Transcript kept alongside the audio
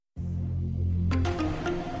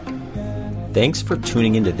Thanks for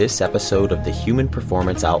tuning into this episode of the Human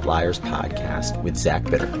Performance Outliers podcast with Zach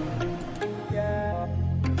Bitter.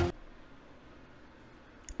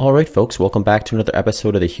 All right, folks, welcome back to another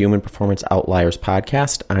episode of the Human Performance Outliers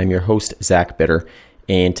podcast. I'm your host, Zach Bitter,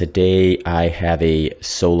 and today I have a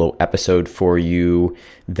solo episode for you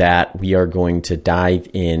that we are going to dive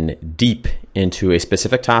in deep into a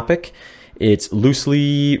specific topic. It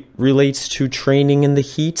loosely relates to training in the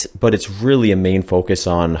heat, but it's really a main focus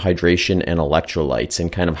on hydration and electrolytes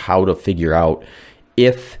and kind of how to figure out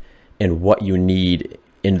if and what you need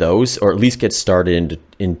in those, or at least get started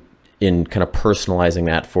in kind of personalizing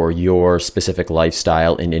that for your specific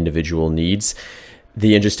lifestyle and individual needs.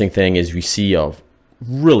 The interesting thing is we see a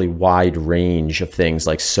really wide range of things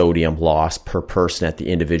like sodium loss per person at the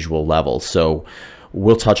individual level. So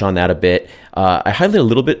we'll touch on that a bit. I highlight a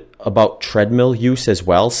little bit about treadmill use as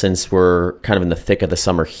well, since we're kind of in the thick of the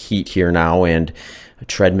summer heat here now, and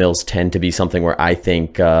treadmills tend to be something where I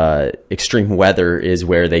think extreme weather is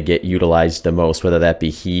where they get utilized the most, whether that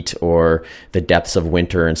be heat or the depths of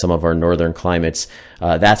winter in some of our northern climates.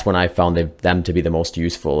 That's when I found them to be the most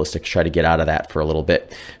useful, is to try to get out of that for a little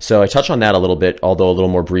bit. So I touch on that a little bit, although a little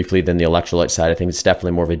more briefly than the electrolyte side. I think it's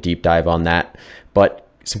definitely more of a deep dive on that. But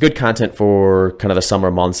some good content for kind of the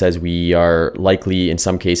summer months, as we are likely in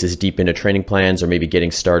some cases deep into training plans or maybe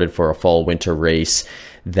getting started for a fall winter race,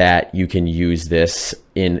 that you can use this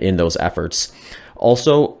in those efforts.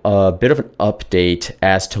 Also, a bit of an update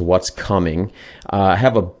as to what's coming. I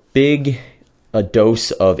have a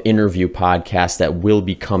dose of interview podcasts that will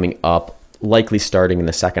be coming up, likely starting in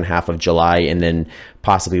the second half of July and then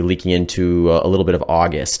possibly leaking into a little bit of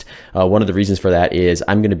August. One of the reasons for that is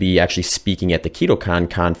I'm going to be actually speaking at the KetoCon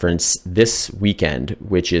conference this weekend,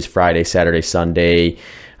 which is Friday, Saturday, Sunday,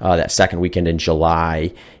 that second weekend in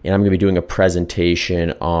July. And I'm going to be doing a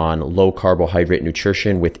presentation on low carbohydrate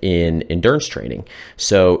nutrition within endurance training.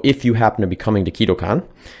 So if you happen to be coming to KetoCon,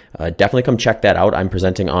 definitely come check that out. I'm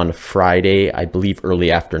presenting on Friday, I believe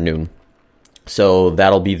early afternoon. So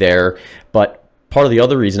that'll be there. But part of the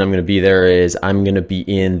other reason I'm going to be there is I'm going to be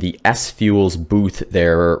in the S-Fuels booth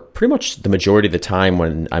there pretty much the majority of the time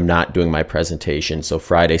when I'm not doing my presentation. So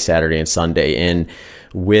Friday, Saturday, and Sunday. And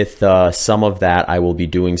with some of that, I will be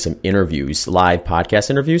doing some interviews, live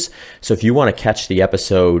podcast interviews. So if you want to catch the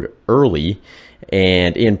episode early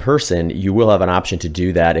and in person, you will have an option to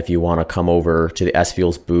do that if you want to come over to the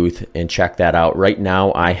S-Fuels booth and check that out. Right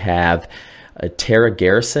now, I have Tara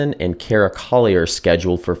Garrison and Kara Collier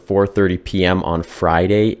scheduled for 4:30 p.m. on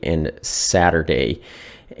Friday and Saturday.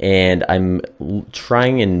 And I'm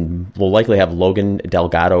trying, and will likely have Logan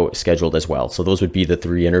Delgado scheduled as well. So those would be the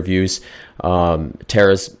three interviews.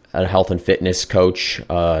 Tara's a health and fitness coach,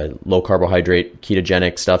 low carbohydrate,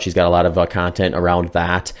 ketogenic stuff. She's got a lot of content around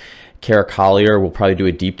that. Kara Collier will probably do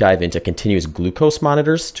a deep dive into continuous glucose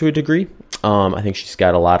monitors to a degree. I think she's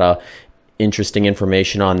got a lot of interesting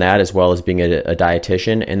information on that, as well as being a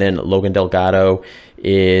dietitian. And then Logan Delgado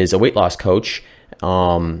is a weight loss coach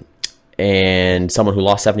and someone who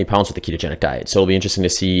lost 70 pounds with the ketogenic diet. So it'll be interesting to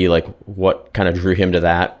see like what kind of drew him to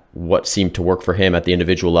that, what seemed to work for him at the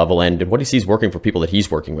individual level, and what he sees working for people that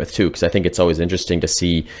he's working with too. Because I think it's always interesting to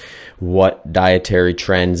see what dietary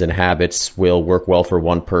trends and habits will work well for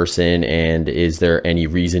one person, and is there any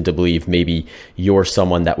reason to believe maybe you're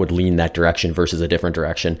someone that would lean that direction versus a different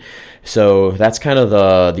direction. So that's kind of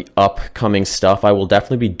the upcoming stuff. I will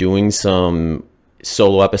definitely be doing some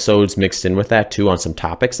solo episodes mixed in with that too on some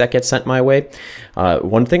topics that get sent my way.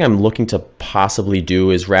 One thing I'm looking to possibly do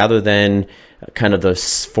is, rather than kind of the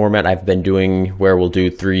format I've been doing where we'll do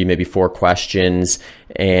 3, maybe 4 questions,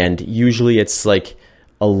 and usually it's like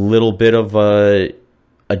a little bit of a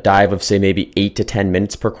dive of say maybe 8 to 10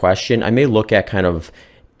 minutes per question, I may look at kind of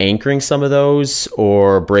anchoring some of those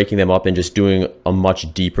or breaking them up and just doing a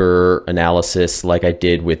much deeper analysis like I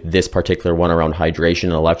did with this particular one around hydration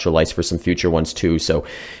and electrolytes for some future ones too. So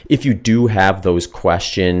if you do have those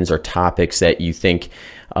questions or topics that you think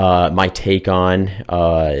my take on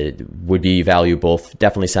would be valuable,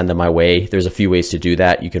 definitely send them my way. There's a few ways to do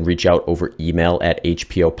that. You can reach out over email at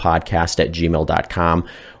hpopodcast@gmail.com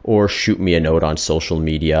or shoot me a note on social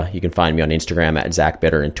media. You can find me on Instagram at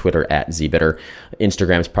ZachBitter and Twitter at ZBitter.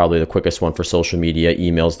 Instagram is probably the quickest one for social media.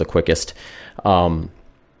 Email's the quickest. Cool.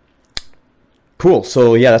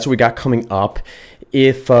 So yeah, that's what we got coming up.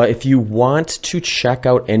 If you want to check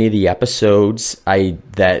out any of the episodes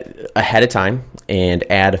that ahead of time and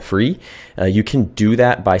ad free, you can do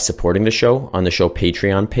that by supporting the show on the show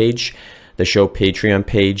Patreon page. The show Patreon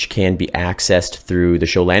page can be accessed through the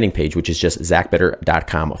show landing page, which is just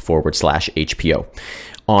zachbitter.com/HPO.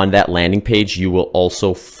 On that landing page, you will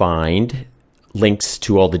also find links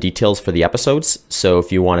to all the details for the episodes. So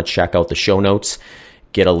if you want to check out the show notes,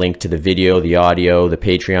 get a link to the video, the audio, the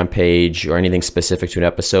Patreon page, or anything specific to an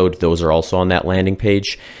episode, those are also on that landing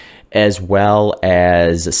page, as well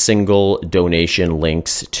as single donation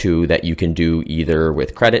links to that you can do either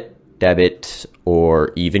with credit, debit,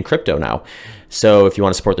 or even crypto now. So if you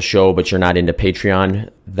want to support the show, but you're not into Patreon,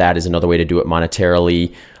 that is another way to do it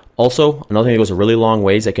monetarily. Also, another thing that goes a really long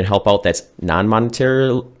ways that can help out that's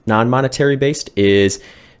non-monetary based is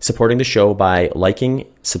supporting the show by liking,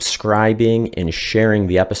 subscribing, and sharing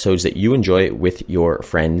the episodes that you enjoy with your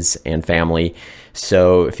friends and family.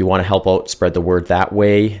 So if you want to help out, spread the word that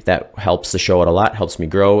way. That helps the show out a lot, helps me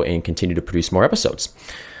grow and continue to produce more episodes.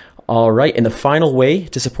 All right, and the final way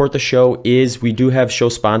to support the show is we do have show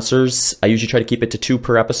sponsors. I usually try to keep it to 2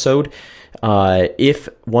 per episode. If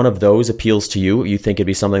one of those appeals to you, you think it'd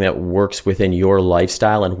be something that works within your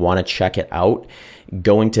lifestyle and want to check it out,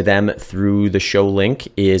 going to them through the show link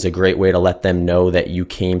is a great way to let them know that you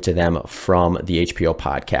came to them from the HPO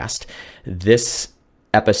podcast. This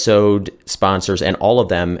episode sponsors and all of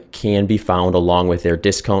them can be found along with their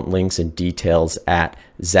discount links and details at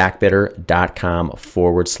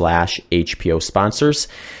zachbitter.com/HPO sponsors.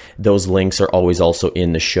 Those links are always also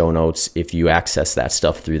in the show notes if you access that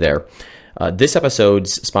stuff through there. This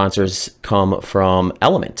episode's sponsors come from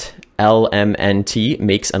Element. LMNT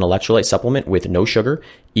makes an electrolyte supplement with no sugar.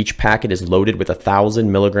 Each packet is loaded with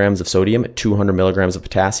 1,000 milligrams of sodium, 200 milligrams of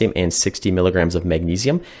potassium, and 60 milligrams of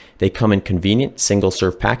magnesium. They come in convenient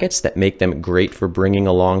single-serve packets that make them great for bringing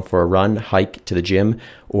along for a run, hike, to the gym,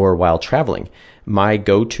 or while traveling. My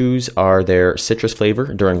go-tos are their citrus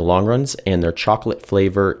flavor during long runs and their chocolate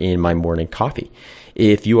flavor in my morning coffee.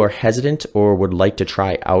 If you are hesitant or would like to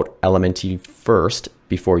try out LMNT first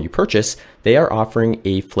before you purchase, they are offering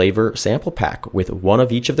a flavor sample pack with one of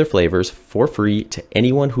each of their flavors for free to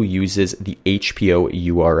anyone who uses the HPO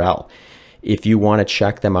URL. If you want to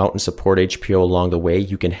check them out and support HPO along the way,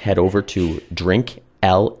 you can head over to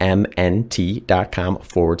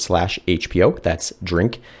drinklmnt.com/HPO. That's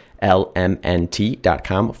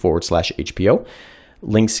drinklmnt.com/HPO.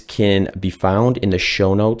 Links can be found in the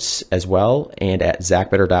show notes as well and at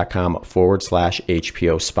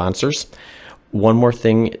zachbitter.com/HPO sponsors. One more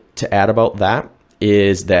thing to add about that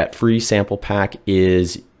is that free sample pack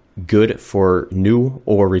is good for new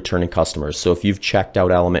or returning customers. So if you've checked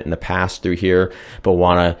out Element in the past through here, but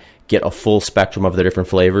want to get a full spectrum of the different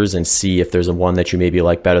flavors and see if there's one that you maybe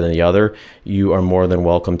like better than the other, you are more than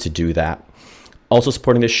welcome to do that. Also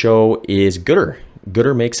supporting this show is Goodr.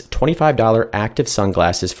 Goodr makes $25 active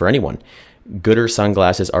sunglasses for anyone. Goodr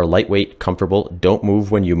sunglasses are lightweight, comfortable, don't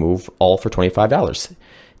move when you move, all for $25.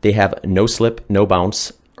 They have no slip, no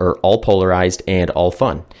bounce, are all polarized and all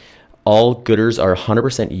fun. All Goodrs are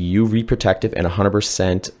 100% UV protective and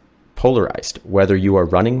 100% polarized. Whether you are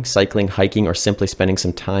running, cycling, hiking, or simply spending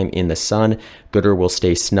some time in the sun, Goodr will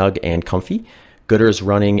stay snug and comfy. Goodr is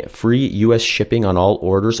running free U.S. shipping on all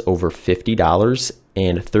orders over $50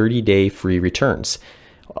 and 30-day free returns,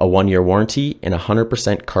 a 1-year warranty, and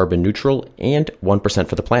 100% carbon neutral and 1%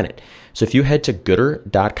 for the planet. So if you head to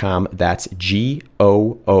goodr.com, that's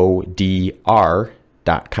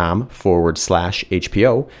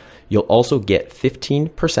GOODR.com/HPO, you'll also get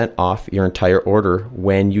 15% off your entire order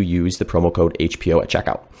when you use the promo code HPO at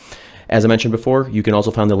checkout. As I mentioned before, you can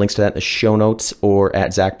also find the links to that in the show notes or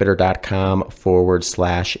at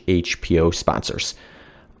zachbitter.com/HPO sponsors.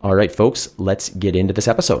 All right, folks, let's get into this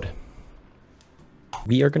episode.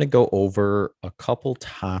 We are going to go over a couple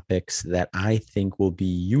topics that I think will be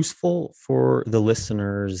useful for the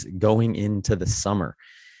listeners going into the summer.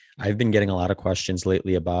 I've been getting a lot of questions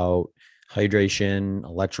lately about hydration,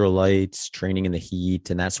 electrolytes, training in the heat,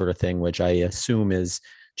 and that sort of thing, which I assume is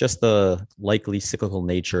just the likely cyclical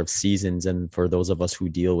nature of seasons and for those of us who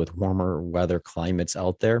deal with warmer weather climates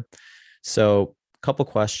out there. So a couple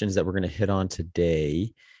questions that we're going to hit on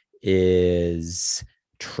today is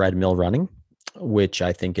treadmill running, which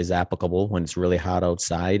I think is applicable when it's really hot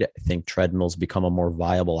outside. I think treadmills become a more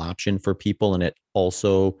viable option for people, and it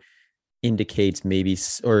also indicates maybe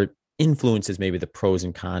or influences maybe the pros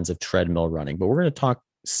and cons of treadmill running. But we're going to talk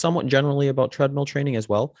somewhat generally about treadmill training as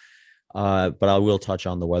well. But I will touch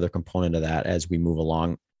on the weather component of that as we move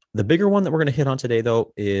along. The bigger one that we're going to hit on today,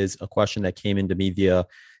 though, is a question that came into me via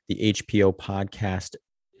the HPO podcast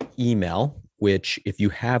email, which if you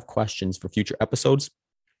have questions for future episodes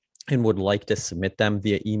and would like to submit them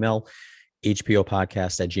via email,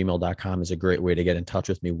 hpopodcast@gmail.com is a great way to get in touch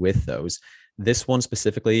with me with those. This one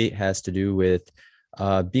specifically has to do with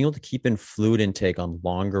being able to keep in fluid intake on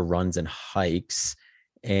longer runs and hikes,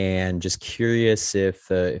 and just curious if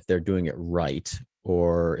they're doing it right.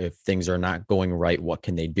 or if things are not going right, what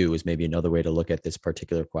can they do is maybe another way to look at this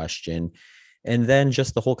particular question. And then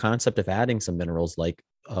just the whole concept of adding some minerals like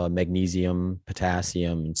magnesium,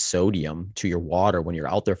 potassium, and sodium to your water when you're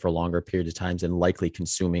out there for longer periods of times, and likely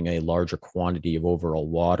consuming a larger quantity of overall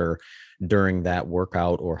water during that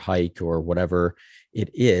workout or hike or whatever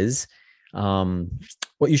it is.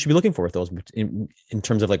 What you should be looking for with those in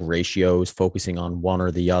terms of like ratios, focusing on one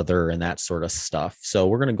or the other and that sort of stuff. So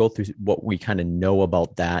we're going to go through what we kind of know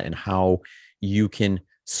about that and how you can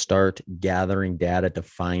start gathering data to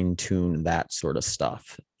fine tune that sort of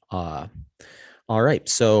stuff. All right.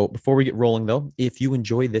 So before we get rolling, though, if you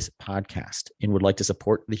enjoy this podcast and would like to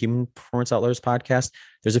support the Human Performance Outliers podcast,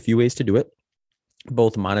 there's a few ways to do it,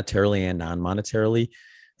 both monetarily and non-monetarily.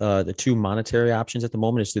 The two monetary options at the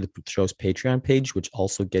moment is through the show's Patreon page, which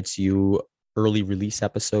also gets you early release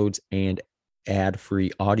episodes and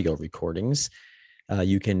ad-free audio recordings.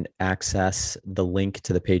 You can access the link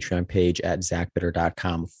to the Patreon page at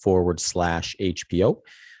zachbitter.com/HPO.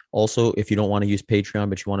 Also, if you don't want to use Patreon,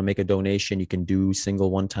 but you want to make a donation, you can do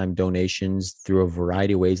single one-time donations through a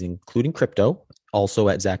variety of ways, including crypto, also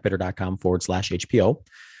at zachbitter.com/HPO.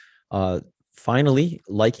 Finally,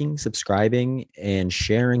 liking, subscribing, and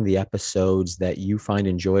sharing the episodes that you find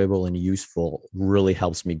enjoyable and useful really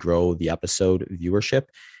helps me grow the episode viewership.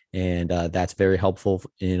 And that's very helpful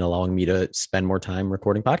in allowing me to spend more time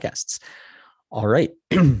recording podcasts. All right.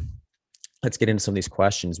 Let's get into some of these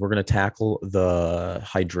questions. We're going to tackle the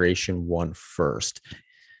hydration one first.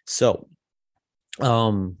 So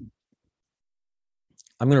I'm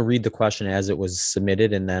going to read the question as it was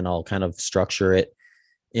submitted, and then I'll kind of structure it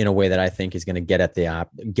in a way that I think is going to get at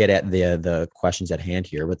the questions at hand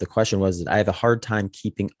here. But the question was that I have a hard time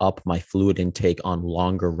keeping up my fluid intake on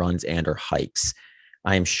longer runs and or hikes.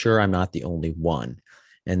 I am sure I'm not the only one.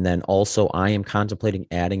 And then also I am contemplating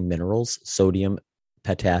adding minerals, sodium,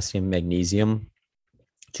 potassium, magnesium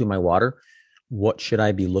to my water. What should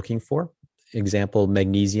I be looking for? Example,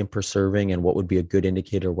 magnesium per serving, and what would be a good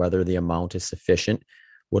indicator whether the amount is sufficient?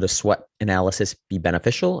 Would a sweat analysis be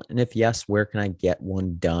beneficial? And if yes, where can I get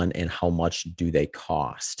one done and how much do they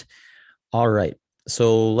cost? All right.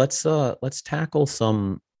 So let's tackle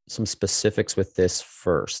some specifics with this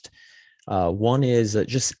first. One is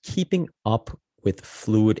just keeping up with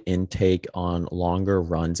fluid intake on longer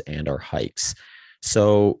runs and or hikes.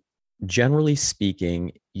 So generally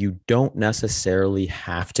speaking, you don't necessarily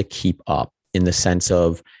have to keep up in the sense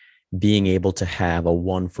of being able to have a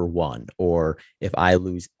 1-for-1, or if I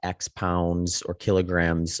lose X pounds or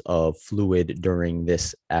kilograms of fluid during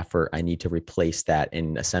this effort, I need to replace that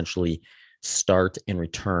and essentially start and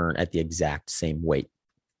return at the exact same weight.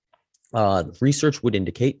 Research would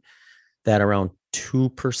indicate that around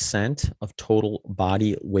 2% of total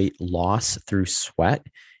body weight loss through sweat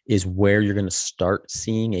is where you're going to start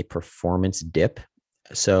seeing a performance dip.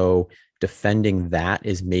 So defending that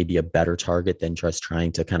is maybe a better target than just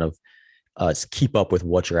trying to kind of keep up with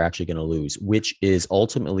what you're actually going to lose, which is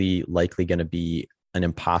ultimately likely going to be an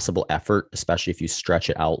impossible effort, especially if you stretch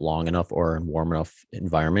it out long enough or in warm enough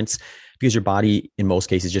environments, because your body in most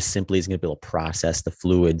cases just simply isn't going to be able to process the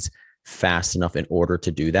fluids fast enough in order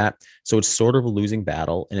to do that. So it's sort of a losing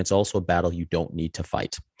battle, and it's also a battle you don't need to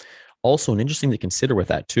fight. Also, an interesting thing to consider with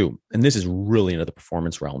that too, and this is really into the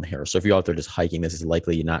performance realm here. So if you're out there just hiking, this is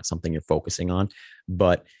likely not something you're focusing on.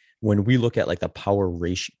 But when we look at like the power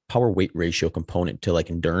weight ratio component to like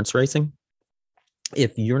endurance racing,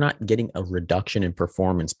 if you're not getting a reduction in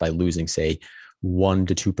performance by losing, say, 1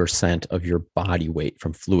 to 2% of your body weight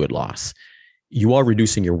from fluid loss, you are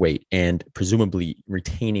reducing your weight and presumably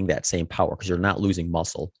retaining that same power, because you're not losing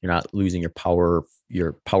muscle. You're not losing your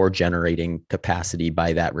power generating capacity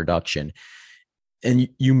by that reduction. And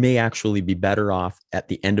you may actually be better off at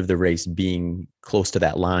the end of the race being close to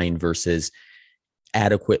that line versus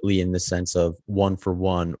adequately in the sense of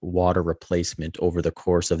 1-for-1 water replacement over the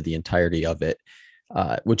course of the entirety of it,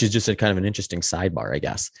 which is just a kind of an interesting sidebar, I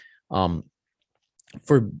guess.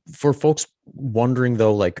 For folks wondering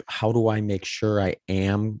though, like, how do I make sure I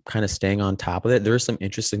am kind of staying on top of it? There are some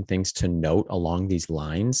interesting things to note along these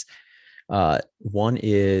lines. One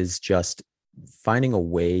is just finding a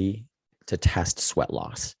way to test sweat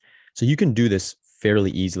loss. So you can do this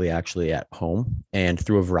fairly easily actually at home and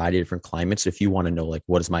through a variety of different climates. If you want to know, like,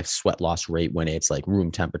 what is my sweat loss rate when it's like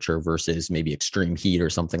room temperature versus maybe extreme heat or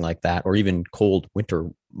something like that, or even cold winter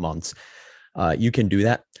months, you can do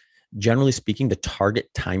that. Generally speaking, the target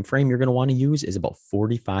time frame you're going to want to use is about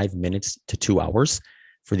 45 minutes to 2 hours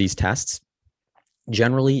for these tests.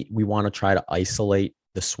 Generally, we want to try to isolate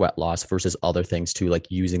the sweat loss versus other things too, like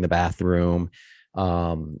using the bathroom,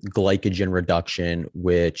 glycogen reduction,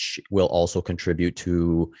 which will also contribute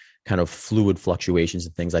to kind of fluid fluctuations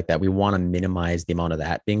and things like that. We want to minimize the amount of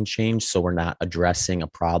that being changed, so we're not addressing a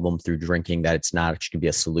problem through drinking that it's not actually going to be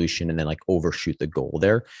a solution and then like overshoot the goal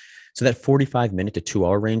there. So that 45-minute to 2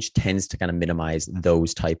 hour range tends to kind of minimize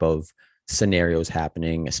those type of scenarios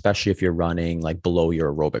happening, especially if you're running like below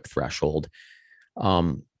your aerobic threshold.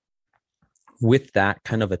 With that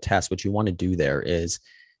kind of a test, what you want to do there is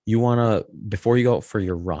you want to, before you go out for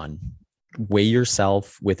your run, weigh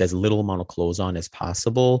yourself with as little amount of clothes on as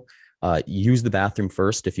possible. Use the bathroom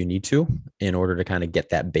first if you need to, in order to kind of get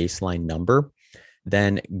that baseline number.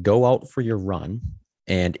 Then go out for your run.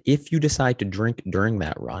 And if you decide to drink during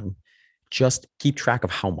that run, just keep track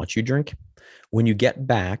of how much you drink. When you get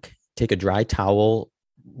back, take a dry towel,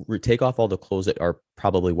 take off all the clothes that are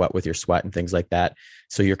probably wet with your sweat and things like that.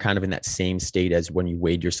 So you're kind of in that same state as when you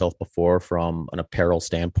weighed yourself before from an apparel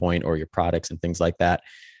standpoint or your products and things like that,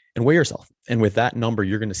 and weigh yourself. And with that number,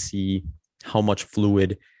 you're going to see how much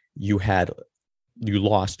fluid you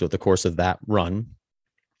lost throughout the course of that run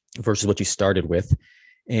versus what you started with.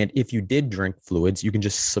 And if you did drink fluids, you can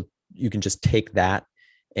just take that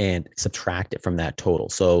and subtract it from that total.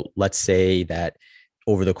 So let's say that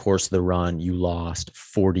over the course of the run, you lost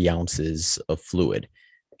 40 ounces of fluid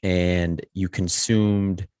and you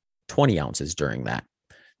consumed 20 ounces during that.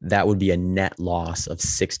 That would be a net loss of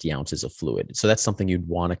 60 ounces of fluid. So that's something you'd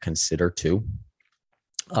want to consider too.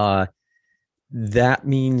 That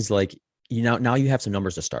means like, now you have some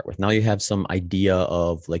numbers to start with. Now you have some idea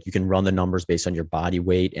of like, you can run the numbers based on your body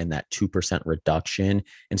weight and that 2% reduction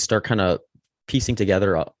and start kind of piecing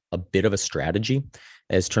together a bit of a strategy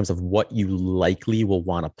as terms of what you likely will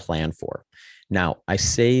want to plan for. Now, I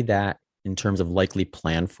say that in terms of likely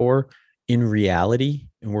plan for. In reality,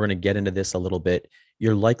 and we're going to get into this a little bit,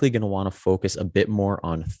 you're likely going to want to focus a bit more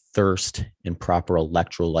on thirst and proper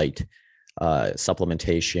electrolyte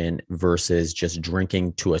supplementation versus just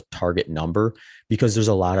drinking to a target number, because there's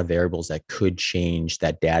a lot of variables that could change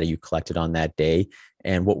that data you collected on that day.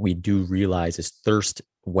 And what we do realize is thirst,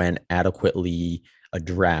 when adequately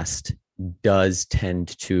addressed, does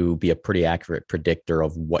tend to be a pretty accurate predictor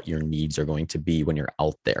of what your needs are going to be when you're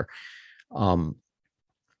out there.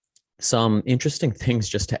 Some interesting things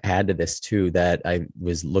just to add to this too, that I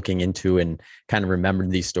was looking into and kind of remembered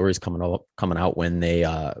these stories coming out when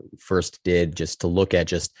they first did, just to look at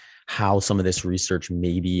just how some of this research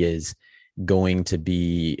maybe is going to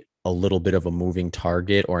be a little bit of a moving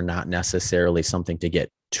target or not necessarily something to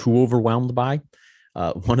get too overwhelmed by.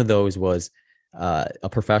 One of those was a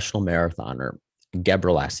professional marathoner,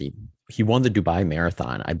 Gebrselassie. He won the Dubai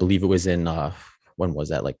Marathon. I believe it was in, when was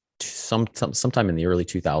that? Like sometime in the early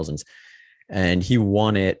 2000s. And he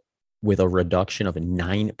won it with a reduction of a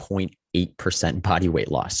 9.8% body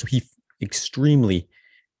weight loss. So he extremely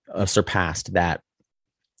surpassed that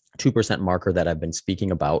 2% marker that I've been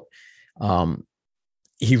speaking about.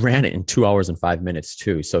 He ran it in 2 hours and 5 minutes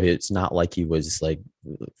too. So it's not like he was like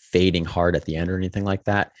fading hard at the end or anything like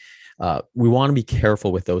that. We want to be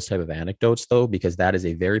careful with those type of anecdotes though, because that is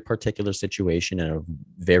a very particular situation and a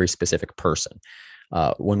very specific person.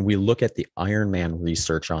 When we look at the Ironman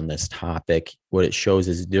research on this topic, what it shows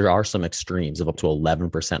is there are some extremes of up to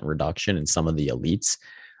 11% reduction in some of the elites.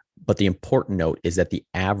 But the important note is that the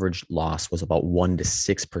average loss was about 1 to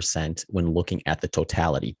 6% when looking at the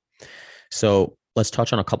totality. So let's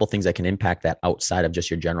touch on a couple things that can impact that outside of just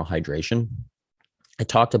your general hydration. I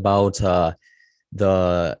talked about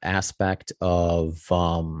the aspect of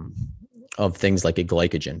things like a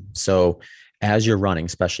glycogen. So as you're running,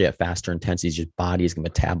 especially at faster intensities, your body is going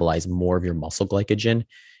to metabolize more of your muscle glycogen.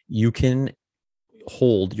 Your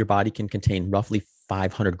body can contain roughly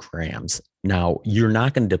 500 grams. Now, you're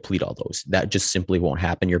not going to deplete all those. That just simply won't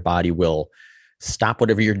happen. Your body will stop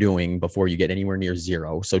whatever you're doing before you get anywhere near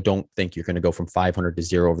zero. So don't think you're going to go from 500 to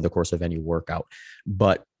zero over the course of any workout.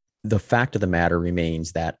 But the fact of the matter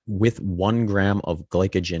remains that with 1 gram of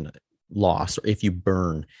glycogen loss, or if you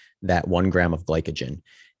burn that 1 gram of glycogen,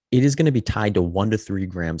 it is going to be tied to 1 to 3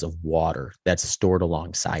 grams of water that's stored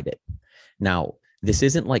alongside it. Now, this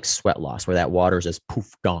isn't like sweat loss where that water is just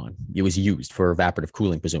poof, gone. It was used for evaporative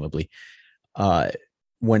cooling, presumably.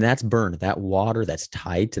 When that's burned, that water that's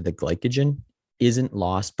tied to the glycogen isn't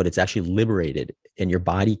lost, but it's actually liberated, and your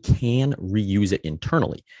body can reuse it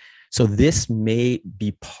internally. So this may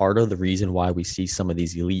be part of the reason why we see some of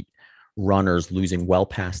these elite runners losing well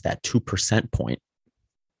past that 2% point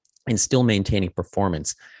and still maintaining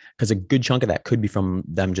performance. because a good chunk of that could be from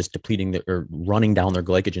them just depleting or running down their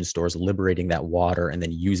glycogen stores, liberating that water, and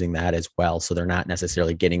then using that as well. So they're not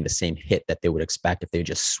necessarily getting the same hit that they would expect if they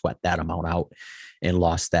just sweat that amount out and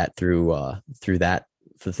lost that through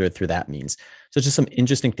that means. So just some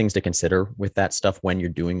interesting things to consider with that stuff when you're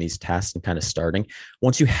doing these tests and kind of starting.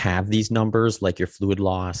 Once you have these numbers, like your fluid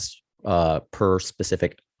loss per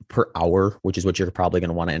hour, which is what you're probably going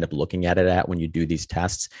to want to end up looking at it at when you do these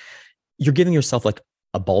tests, you're giving yourself like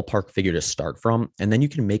a ballpark figure to start from. And then you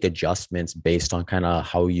can make adjustments based on kind of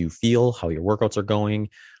how you feel, how your workouts are going,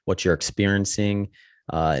 what you're experiencing,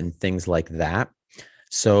 and things like that.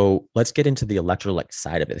 So let's get into the electrolyte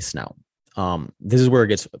side of this now. This is where it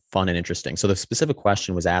gets fun and interesting. So the specific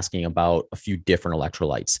question was asking about a few different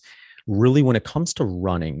electrolytes. Really, when it comes to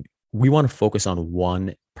running, we want to focus on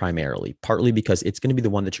one primarily, partly because it's going to be the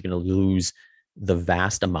one that you're going to lose the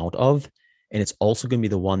vast amount of. And it's also going to be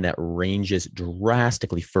the one that ranges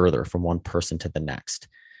drastically further from one person to the next.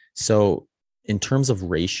 So in terms of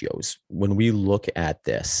ratios, when we look at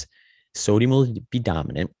this, sodium will be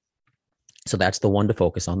dominant. So that's the one to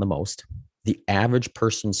focus on the most. The average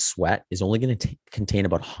person's sweat is only going to contain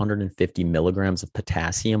about 150 milligrams of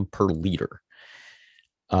potassium per liter,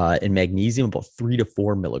 and magnesium about 3 to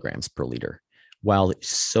 4 milligrams per liter, while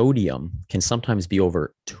sodium can sometimes be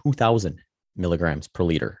over 2,000 milligrams per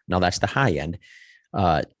liter. Now that's the high end.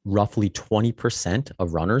 Roughly 20%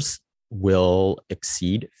 of runners will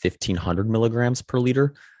exceed 1,500 milligrams per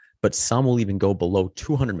liter, but some will even go below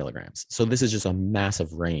 200 milligrams. So this is just a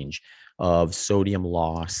massive range of sodium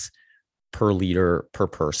loss per liter per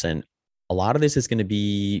person. A lot of this is going to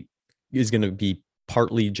be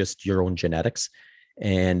partly just your own genetics,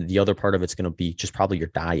 and the other part of it's going to be just probably your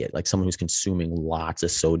diet. Like someone who's consuming lots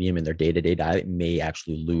of sodium in their day-to-day diet may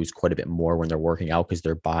actually lose quite a bit more when they're working out because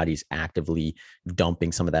their body's actively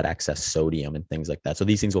dumping some of that excess sodium and things like that. So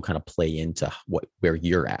these things will kind of play into where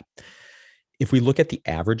you're at. If we look at the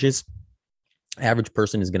averages, average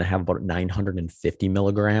person is going to have about 950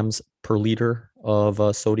 milligrams per liter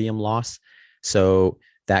of sodium loss. So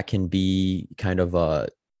that can be kind of a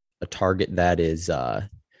target that is a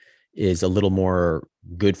little more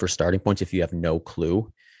good for starting points if you have no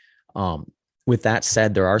clue. With that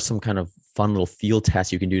said, there are some kind of fun little field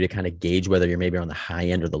tests you can do to kind of gauge whether you're maybe on the high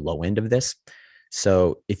end or the low end of this.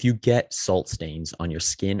 So if you get salt stains on your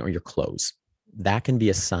skin or your clothes, that can be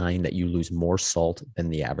a sign that you lose more salt than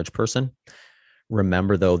the average person.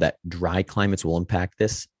 Remember, though, that dry climates will impact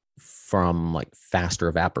this from like faster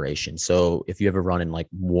evaporation. So if you ever run in like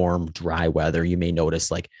warm, dry weather, you may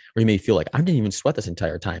notice or you may feel like I didn't even sweat this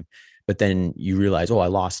entire time. But then you realize, oh, I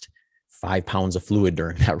lost 5 pounds of fluid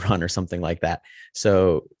during that run or something like that.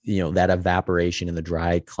 So, that evaporation in the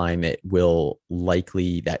dry climate will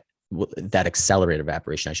likely, that accelerated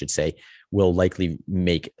evaporation, I should say, will likely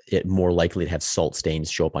make it more likely to have salt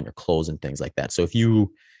stains show up on your clothes and things like that. So if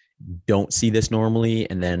you don't see this normally,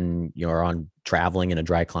 and then you're on traveling in a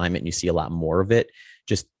dry climate and you see a lot more of it,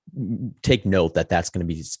 just take note that that's going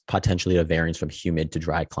to be potentially a variance from humid to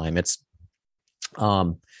dry climates.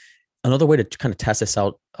 Another way to kind of test this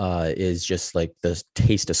out is just like the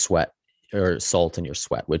taste of sweat or salt in your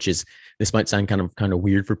sweat, this might sound kind of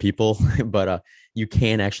weird for people, but you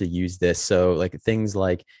can actually use this. So like things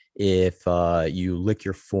like if you lick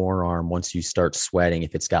your forearm once you start sweating,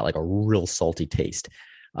 if it's got like a real salty taste,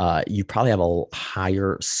 you probably have a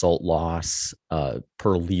higher salt loss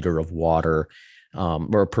per liter of water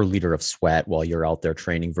or per liter of sweat while you're out there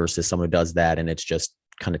training versus someone who does that and it's just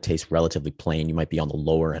kind of tastes relatively plain. You might be on the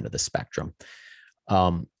lower end of the spectrum.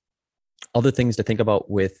 Other things to think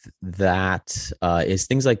about with that is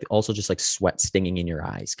things like also just like sweat stinging in your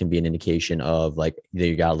eyes can be an indication of like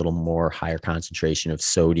you got a little more higher concentration of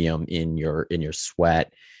sodium in your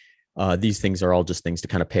sweat. These things are all just things to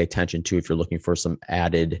kind of pay attention to if you're looking for some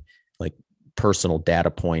added like personal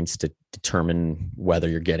data points to determine whether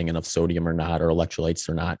you're getting enough sodium or not, or electrolytes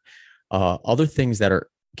or not. Other things that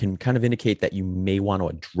can kind of indicate that you may want to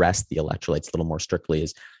address the electrolytes a little more strictly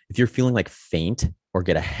is if you're feeling like faint or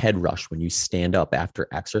get a head rush when you stand up after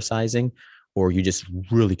exercising, or you just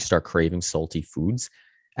really start craving salty foods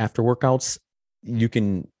after workouts,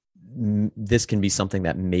 this can be something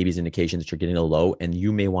that maybe is indication that you're getting a low, and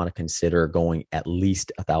you may want to consider going at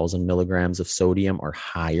least 1,000 milligrams of sodium or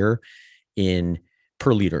higher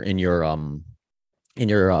per liter in your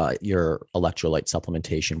electrolyte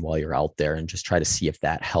supplementation while you're out there, and just try to see if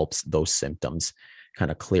that helps those symptoms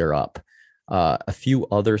kind of clear up. A few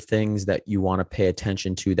other things that you want to pay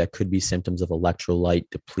attention to that could be symptoms of electrolyte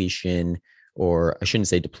depletion, or I shouldn't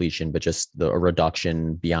say depletion, but just a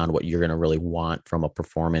reduction beyond what you're going to really want from a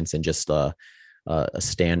performance, and just a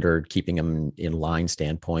standard keeping them in line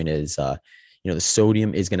standpoint is, the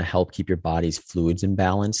sodium is going to help keep your body's fluids in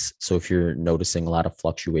balance. So if you're noticing a lot of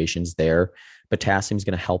fluctuations there, potassium is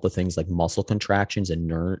going to help with things like muscle contractions and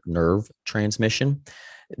nerve transmission.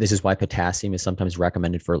 This is why potassium is sometimes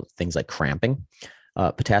recommended for things like cramping.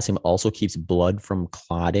 Potassium also keeps blood from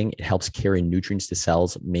clotting. It helps carry nutrients to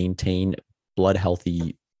cells, maintain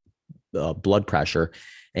healthy blood pressure,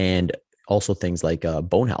 and also things like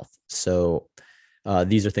bone health. So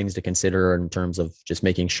these are things to consider in terms of just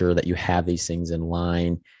making sure that you have these things in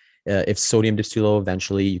line. If sodium dips too low,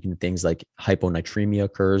 eventually you can things like hyponatremia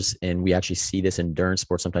occurs. And we actually see this in endurance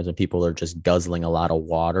sports sometimes when people are just guzzling a lot of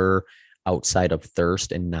water outside of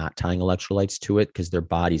thirst and not tying electrolytes to it because their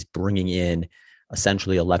body's bringing in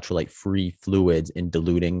essentially electrolyte free fluids and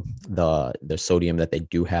diluting the sodium that they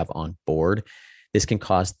do have on board. This can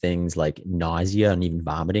cause things like nausea and even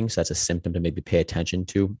vomiting. So that's a symptom to maybe pay attention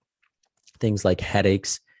to. Things like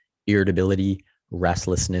headaches, irritability,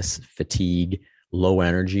 restlessness, fatigue, low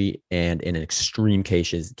energy, and in extreme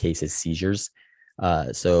cases seizures.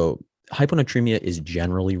 So hyponatremia is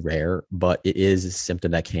generally rare, but it is a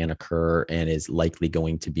symptom that can occur and is likely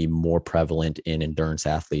going to be more prevalent in endurance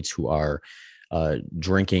athletes who are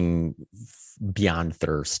drinking beyond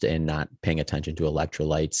thirst and not paying attention to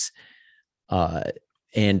electrolytes.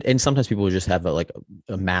 And sometimes people just have a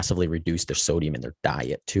massively reduce their sodium in their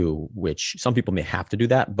diet too, which some people may have to do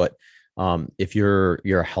that. But if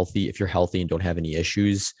you're healthy and don't have any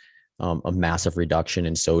issues, a massive reduction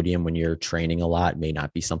in sodium when you're training a lot may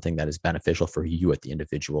not be something that is beneficial for you at the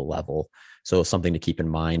individual level. So something to keep in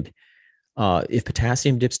mind. If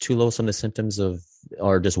potassium dips too low, some of the symptoms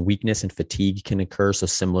are just weakness and fatigue can occur. So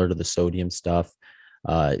similar to the sodium stuff,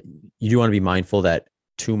 you do want to be mindful that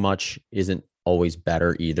too much isn't always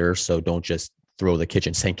better either. So don't just throw the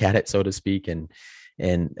kitchen sink at it, so to speak, and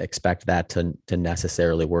expect that to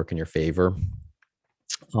necessarily work in your favor.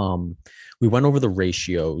 We went over the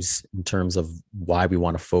ratios in terms of why we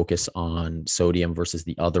want to focus on sodium versus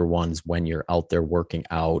the other ones when you're out there working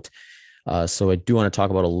out. So I do want to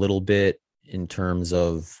talk about a little bit in terms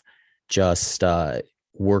of just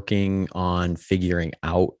working on figuring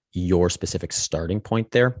out your specific starting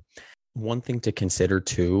point there. One thing to consider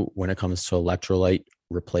too, when it comes to electrolyte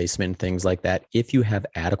replacement, things like that, if you have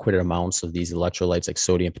adequate amounts of these electrolytes like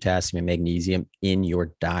sodium, potassium, and magnesium in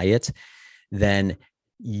your diet, then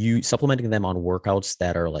you supplementing them on workouts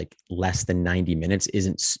that are like less than 90 minutes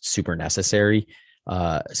isn't super necessary,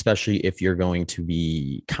 especially if you're going to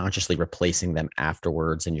be consciously replacing them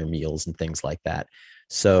afterwards in your meals and things like that.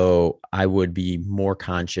 So I would be more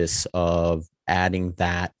conscious of adding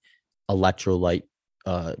that electrolyte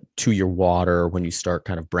to your water when you start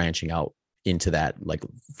kind of branching out into that, like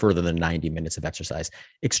further than 90 minutes of exercise.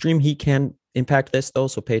 Extreme heat can impact this though.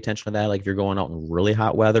 So pay attention to that. Like if you're going out in really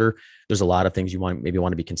hot weather, there's a lot of things you want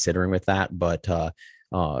to be considering with that, but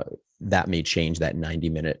that may change that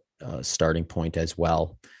 90-minute starting point as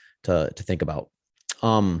well to think about.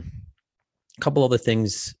 A couple other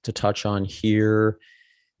things to touch on here.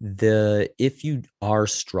 If you are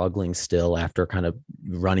struggling still after kind of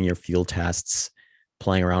running your field tests,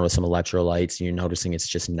 playing around with some electrolytes, and you're noticing it's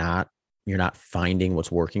just you're not finding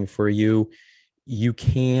what's working for you, you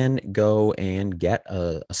can go and get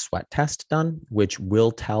a sweat test done, which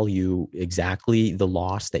will tell you exactly the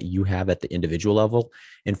loss that you have at the individual level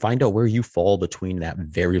and find out where you fall between that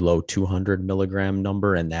very low 200 milligram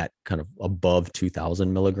number and that kind of above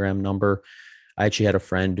 2000 milligram number. I actually had a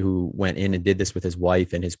friend who went in and did this with his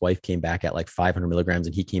wife, and his wife came back at like 500 milligrams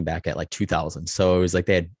and he came back at like 2000. So it was like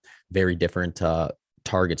they had very different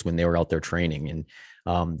targets when they were out there training.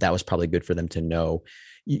 And that was probably good for them to know.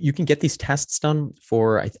 You can get these tests done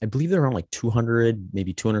for, I believe they're around like $200,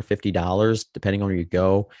 maybe $250, depending on where you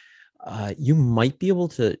go. You might be able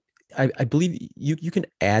to, I believe you can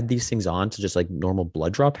add these things on to just like normal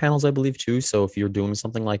blood draw panels, I believe too. So if you're doing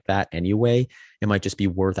something like that anyway, it might just be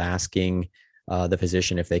worth asking the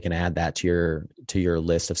physician if they can add that to your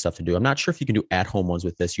list of stuff to do. I'm not sure if you can do at-home ones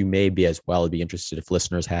with this. You may be as well. I'd be interested if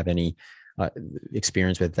listeners have any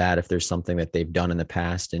experience with that, if there's something that they've done in the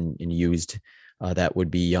past and used, that would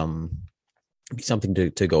be something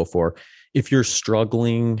to go for. If you're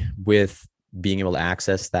struggling with being able to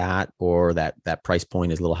access that, or that price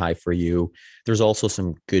point is a little high for you, there's also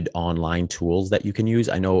some good online tools that you can use.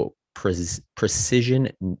 I know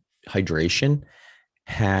Precision Hydration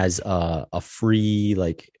has a free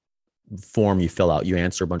form you fill out. You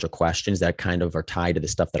answer a bunch of questions that kind of are tied to the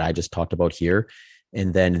stuff that I just talked about here,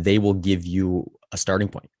 and then they will give you a starting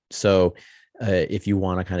point. So If you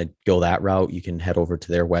want to kind of go that route, you can head over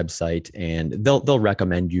to their website and they'll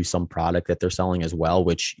recommend you some product that they're selling as well,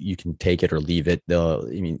 which you can take it or leave it.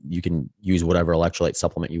 You can use whatever electrolyte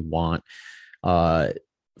supplement you want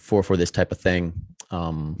for this type of thing.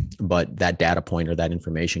 But that data point or that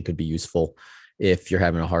information could be useful if you're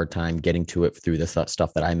having a hard time getting to it through the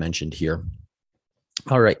stuff that I mentioned here.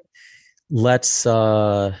 All right, let's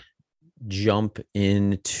jump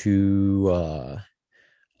into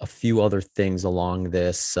a few other things along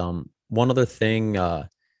this. One other thing that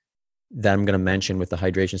I'm going to mention with the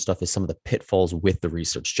hydration stuff is some of the pitfalls with the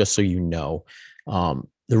research, just so you know.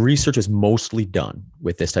 The research is mostly done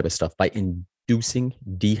with this type of stuff by inducing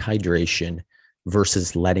dehydration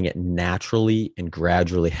versus letting it naturally and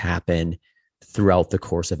gradually happen throughout the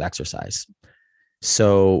course of exercise.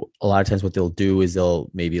 So a lot of times what they'll do is they'll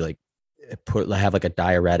maybe have like a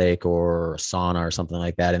diuretic or a sauna or something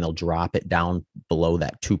like that, and they'll drop it down below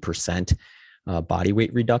that 2% body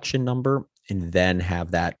weight reduction number, and then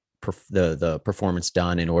have that the performance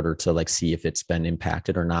done in order to see if it's been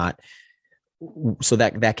impacted or not. So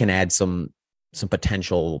that can add some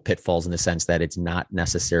potential pitfalls in the sense that it's not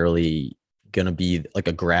necessarily going to be like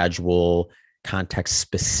a gradual context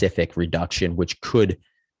specific reduction, which could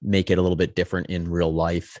make it a little bit different in real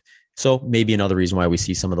life. So maybe another reason why we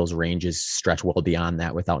see some of those ranges stretch well beyond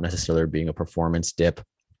that without necessarily being a performance dip.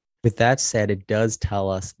 With that said, it does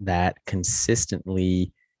tell us that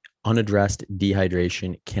consistently unaddressed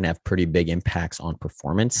dehydration can have pretty big impacts on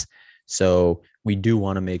performance. So we do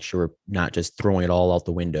want to make sure we're not just throwing it all out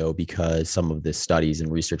the window because some of the studies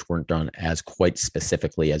and research weren't done as quite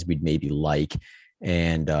specifically as we'd maybe like,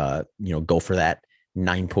 and go for that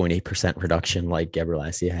 9.8% reduction like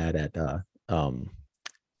Gebrselassie had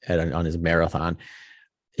on his marathon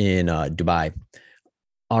in Dubai.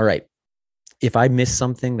 All right. If I missed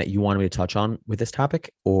something that you wanted me to touch on with this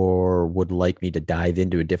topic or would like me to dive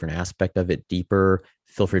into a different aspect of it deeper,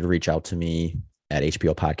 feel free to reach out to me at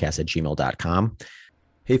hpopodcast@gmail.com.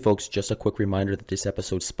 Hey folks, just a quick reminder that this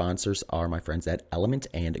episode's sponsors are my friends at Element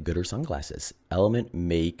and Goodr Sunglasses. Element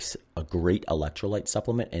makes a great electrolyte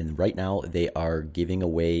supplement, and right now they are giving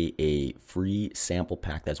away a free sample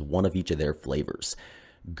pack that's one of each of their flavors.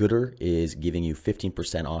 Goodr is giving you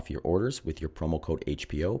 15% off your orders with your promo code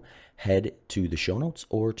HPO. Head to the show notes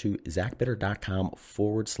or to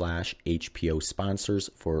zachbitter.com/HPO sponsors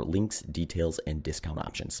for links, details, and discount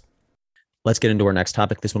options. Let's get into our next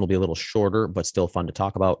topic. This one will be a little shorter, but still fun to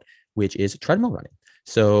talk about, which is treadmill running.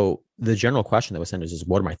 So the general question that was sent is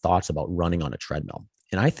what are my thoughts about running on a treadmill?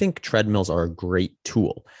 And I think treadmills are a great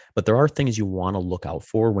tool, but there are things you want to look out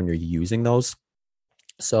for when you're using those.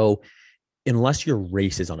 So unless your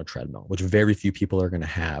race is on a treadmill, which very few people are going to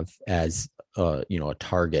have as a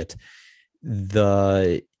target,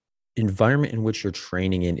 the environment in which you're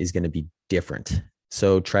training in is going to be different.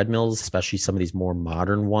 So treadmills, especially some of these more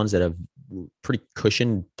modern ones that have pretty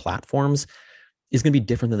cushioned platforms, is going to be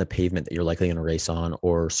different than the pavement that you're likely going to race on,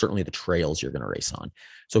 or certainly the trails you're going to race on.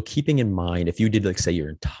 So keeping in mind, if you did say your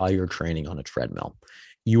entire training on a treadmill,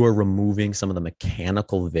 you are removing some of the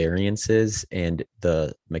mechanical variances and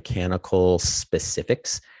the mechanical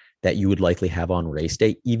specifics that you would likely have on race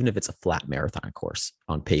day, even if it's a flat marathon course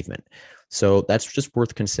on pavement. So that's just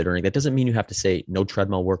worth considering. That doesn't mean you have to say no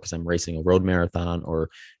treadmill work because I'm racing a road marathon, or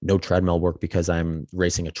no treadmill work because I'm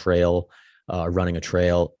racing a trail, running a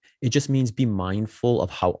trail. It just means be mindful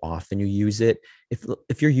of how often you use it.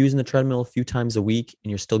 If you're using the treadmill a few times a week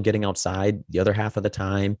and you're still getting outside the other half of the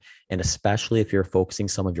time, and especially if you're focusing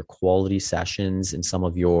some of your quality sessions and some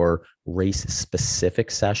of your race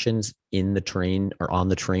specific sessions in the train or on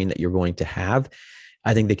the train that you're going to have,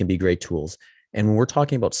 I think they can be great tools. And when we're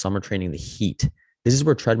talking about summer training, the heat, this is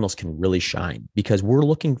where treadmills can really shine, because we're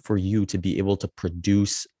looking for you to be able to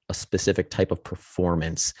produce a specific type of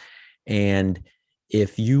performance. And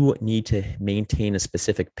if you need to maintain a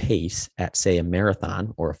specific pace at, say, a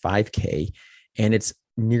marathon or a 5K, and it's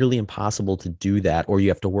nearly impossible to do that, or you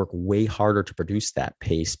have to work way harder to produce that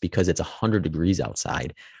pace because it's 100 degrees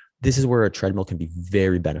outside, this is where a treadmill can be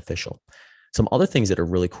very beneficial. Some other things that are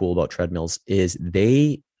really cool about treadmills is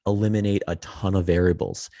they eliminate a ton of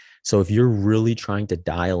variables. So if you're really trying to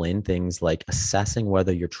dial in things like assessing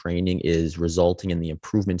whether your training is resulting in the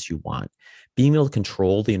improvements you want, being able to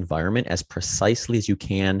control the environment as precisely as you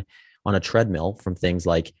can on a treadmill, from things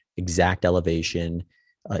like exact elevation,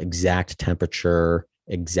 exact temperature,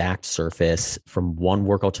 exact surface, from one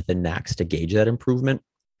workout to the next to gauge that improvement.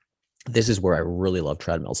 This is where I really love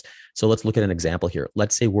treadmills. So let's look at an example here.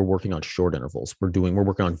 Let's say we're working on short intervals. We're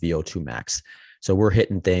working on VO2 max. So we're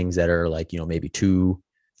hitting things that are like, maybe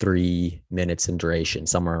 2-3 minutes in duration,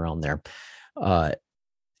 somewhere around there.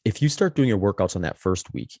 if you start doing your workouts on that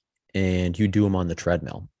first week and you do them on the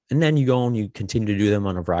treadmill, and then you go and you continue to do them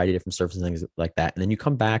on a variety of different surfaces and things like that, and then you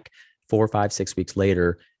come back 4, 5, 6 weeks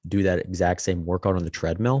later, do that exact same workout on the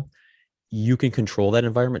treadmill, you can control that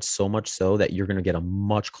environment so much so that you're going to get a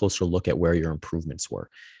much closer look at where your improvements were.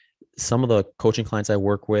 Some of the coaching clients I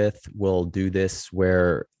work with will do this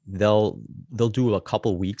where they'll do a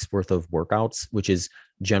couple weeks worth of workouts, which is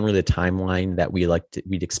generally the timeline that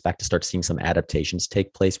we'd expect to start seeing some adaptations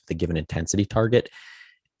take place with a given intensity target.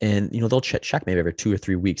 And they'll check maybe every 2 or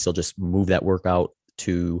 3 weeks. They'll just move that workout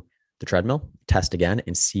to the treadmill, test again,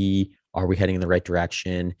 and see, are we heading in the right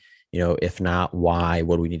direction? If not, why?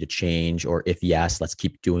 What do we need to change? Or if yes, let's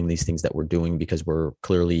keep doing these things that we're doing because we're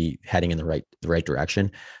clearly heading in the right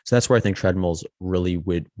direction. So that's where I think treadmills really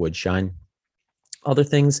would shine. Other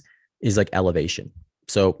things is like elevation.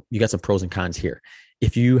 So you got some pros and cons here.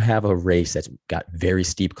 If you have a race that's got very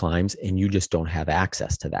steep climbs and you just don't have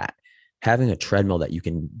access to that, having a treadmill that you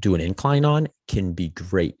can do an incline on can be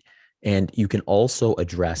great. And you can also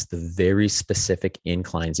address the very specific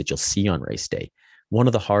inclines that you'll see on race day. One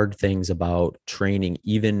of the hard things about training,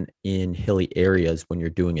 even in hilly areas when you're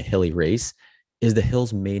doing a hilly race, is the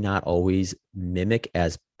hills may not always mimic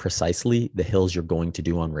as precisely the hills you're going to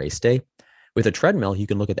do on race day. With a treadmill, you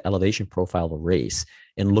can look at the elevation profile of a race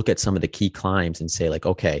and look at some of the key climbs and say like,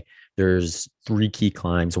 okay, there's 3 key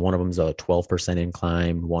climbs. One of them's a 12%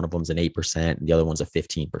 incline, one of them's an 8%, and the other one's a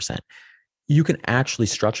 15%. You can actually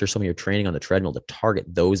structure some of your training on the treadmill to target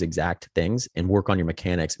those exact things and work on your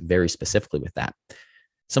mechanics very specifically with that.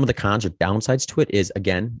 Some of the cons or downsides to it is,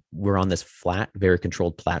 again, we're on this flat, very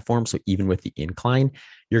controlled platform. So even with the incline,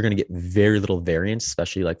 you're going to get very little variance,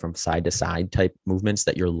 especially like from side to side type movements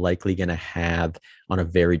that you're likely going to have on a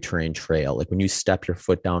very terrain trail. Like when you step your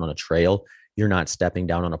foot down on a trail, you're not stepping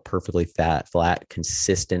down on a perfectly flat,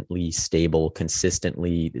 consistently stable,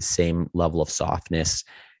 consistently the same level of softness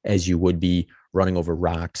as you would be running over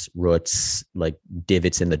rocks, roots, like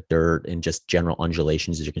divots in the dirt, and just general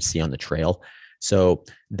undulations as you can see on the trail. So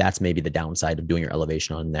that's maybe the downside of doing your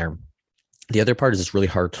elevation on there. The other part is it's really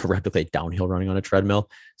hard to replicate downhill running on a treadmill.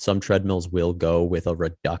 Some treadmills will go with a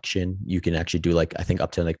reduction. You can actually do I think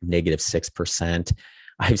up to -6%.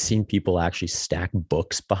 I've seen people actually stack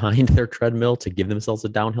books behind their treadmill to give themselves a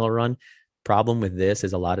downhill run. Problem with this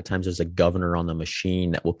is a lot of times there's a governor on the machine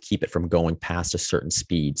that will keep it from going past a certain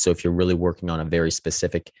speed. So if you're really working on a very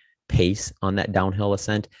specific pace on that downhill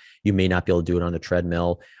ascent, you may not be able to do it on the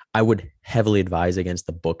treadmill. I would heavily advise against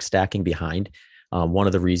the book stacking behind. One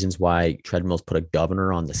of the reasons why treadmills put a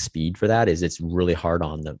governor on the speed for that is it's really hard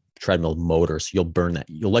on the treadmill motor. So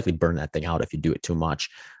you'll likely burn that thing out if you do it too much.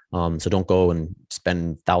 So don't go and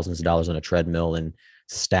spend thousands of dollars on a treadmill and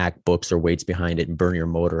stack books or weights behind it and burn your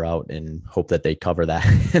motor out and hope that they cover that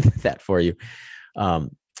that for you. But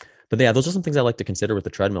yeah, those are some things I like to consider with the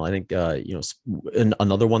treadmill. I think,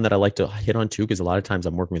 another one that I like to hit on too, because a lot of times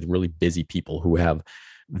I'm working with really busy people who have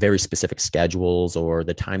very specific schedules, or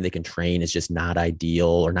the time they can train is just not ideal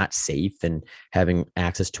or not safe. And having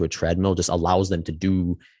access to a treadmill just allows them to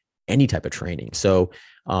do any type of training. So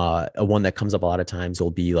one that comes up a lot of times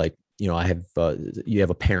will be like, you have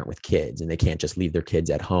a parent with kids and they can't just leave their kids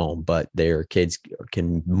at home, but their kids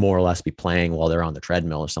can more or less be playing while they're on the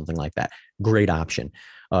treadmill or something like that. Great option.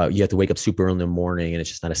 You have to wake up super early in the morning and it's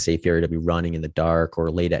just not a safe area to be running in the dark or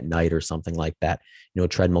late at night or something like that. A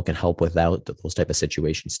treadmill can help without those type of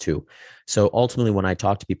situations too. So ultimately, when I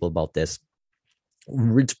talk to people about this,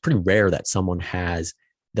 it's pretty rare that someone has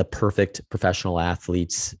the perfect professional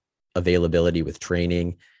athlete's availability with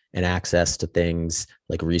training and access to things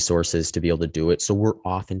like resources to be able to do it. So we're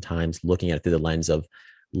oftentimes looking at it through the lens of,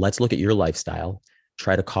 let's look at your lifestyle,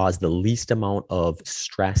 try to cause the least amount of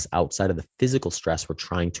stress outside of the physical stress we're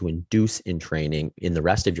trying to induce in training in the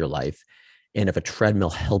rest of your life. And if a treadmill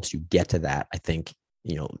helps you get to that, I think,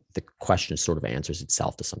 the question sort of answers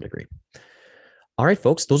itself to some degree. All right,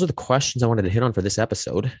 folks, those are the questions I wanted to hit on for this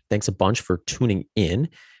episode. Thanks a bunch for tuning in.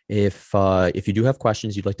 If you do have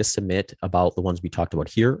questions you'd like to submit about the ones we talked about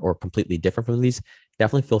here or completely different from these,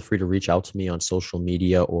 definitely feel free to reach out to me on social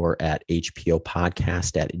media or at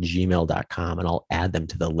hpopodcast@gmail.com, and I'll add them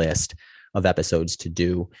to the list of episodes to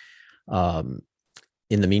do. In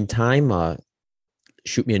the meantime,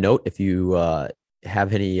 shoot me a note if you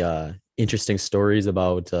have any interesting stories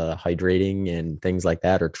about hydrating and things like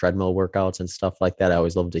that, or treadmill workouts and stuff like that. I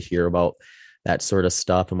always love to hear about that sort of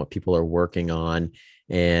stuff and what people are working on.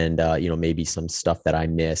 And, maybe some stuff that I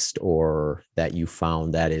missed or that you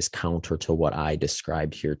found that is counter to what I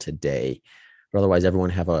described here today. But otherwise, everyone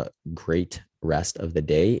have a great rest of the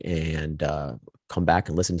day, and come back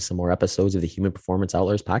and listen to some more episodes of the Human Performance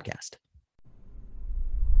Outliers podcast.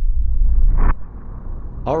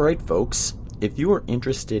 All right, folks. If you are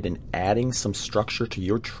interested in adding some structure to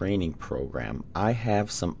your training program, I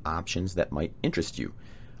have some options that might interest you.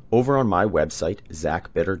 Over on my website,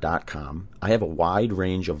 zachbitter.com, I have a wide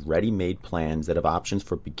range of ready-made plans that have options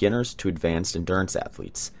for beginners to advanced endurance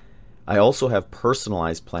athletes. I also have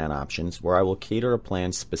personalized plan options where I will cater a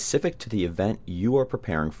plan specific to the event you are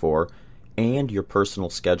preparing for and your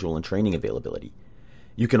personal schedule and training availability.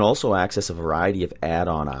 You can also access a variety of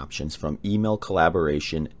add-on options from email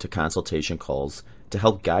collaboration to consultation calls to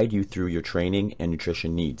help guide you through your training and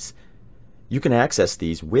nutrition needs. You can access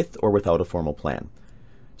these with or without a formal plan.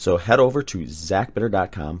 So head over to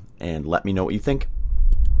zachbitter.com and let me know what you think.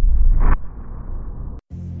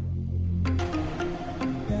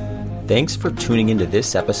 Thanks for tuning into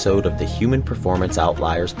this episode of the Human Performance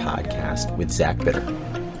Outliers podcast with Zach Bitter.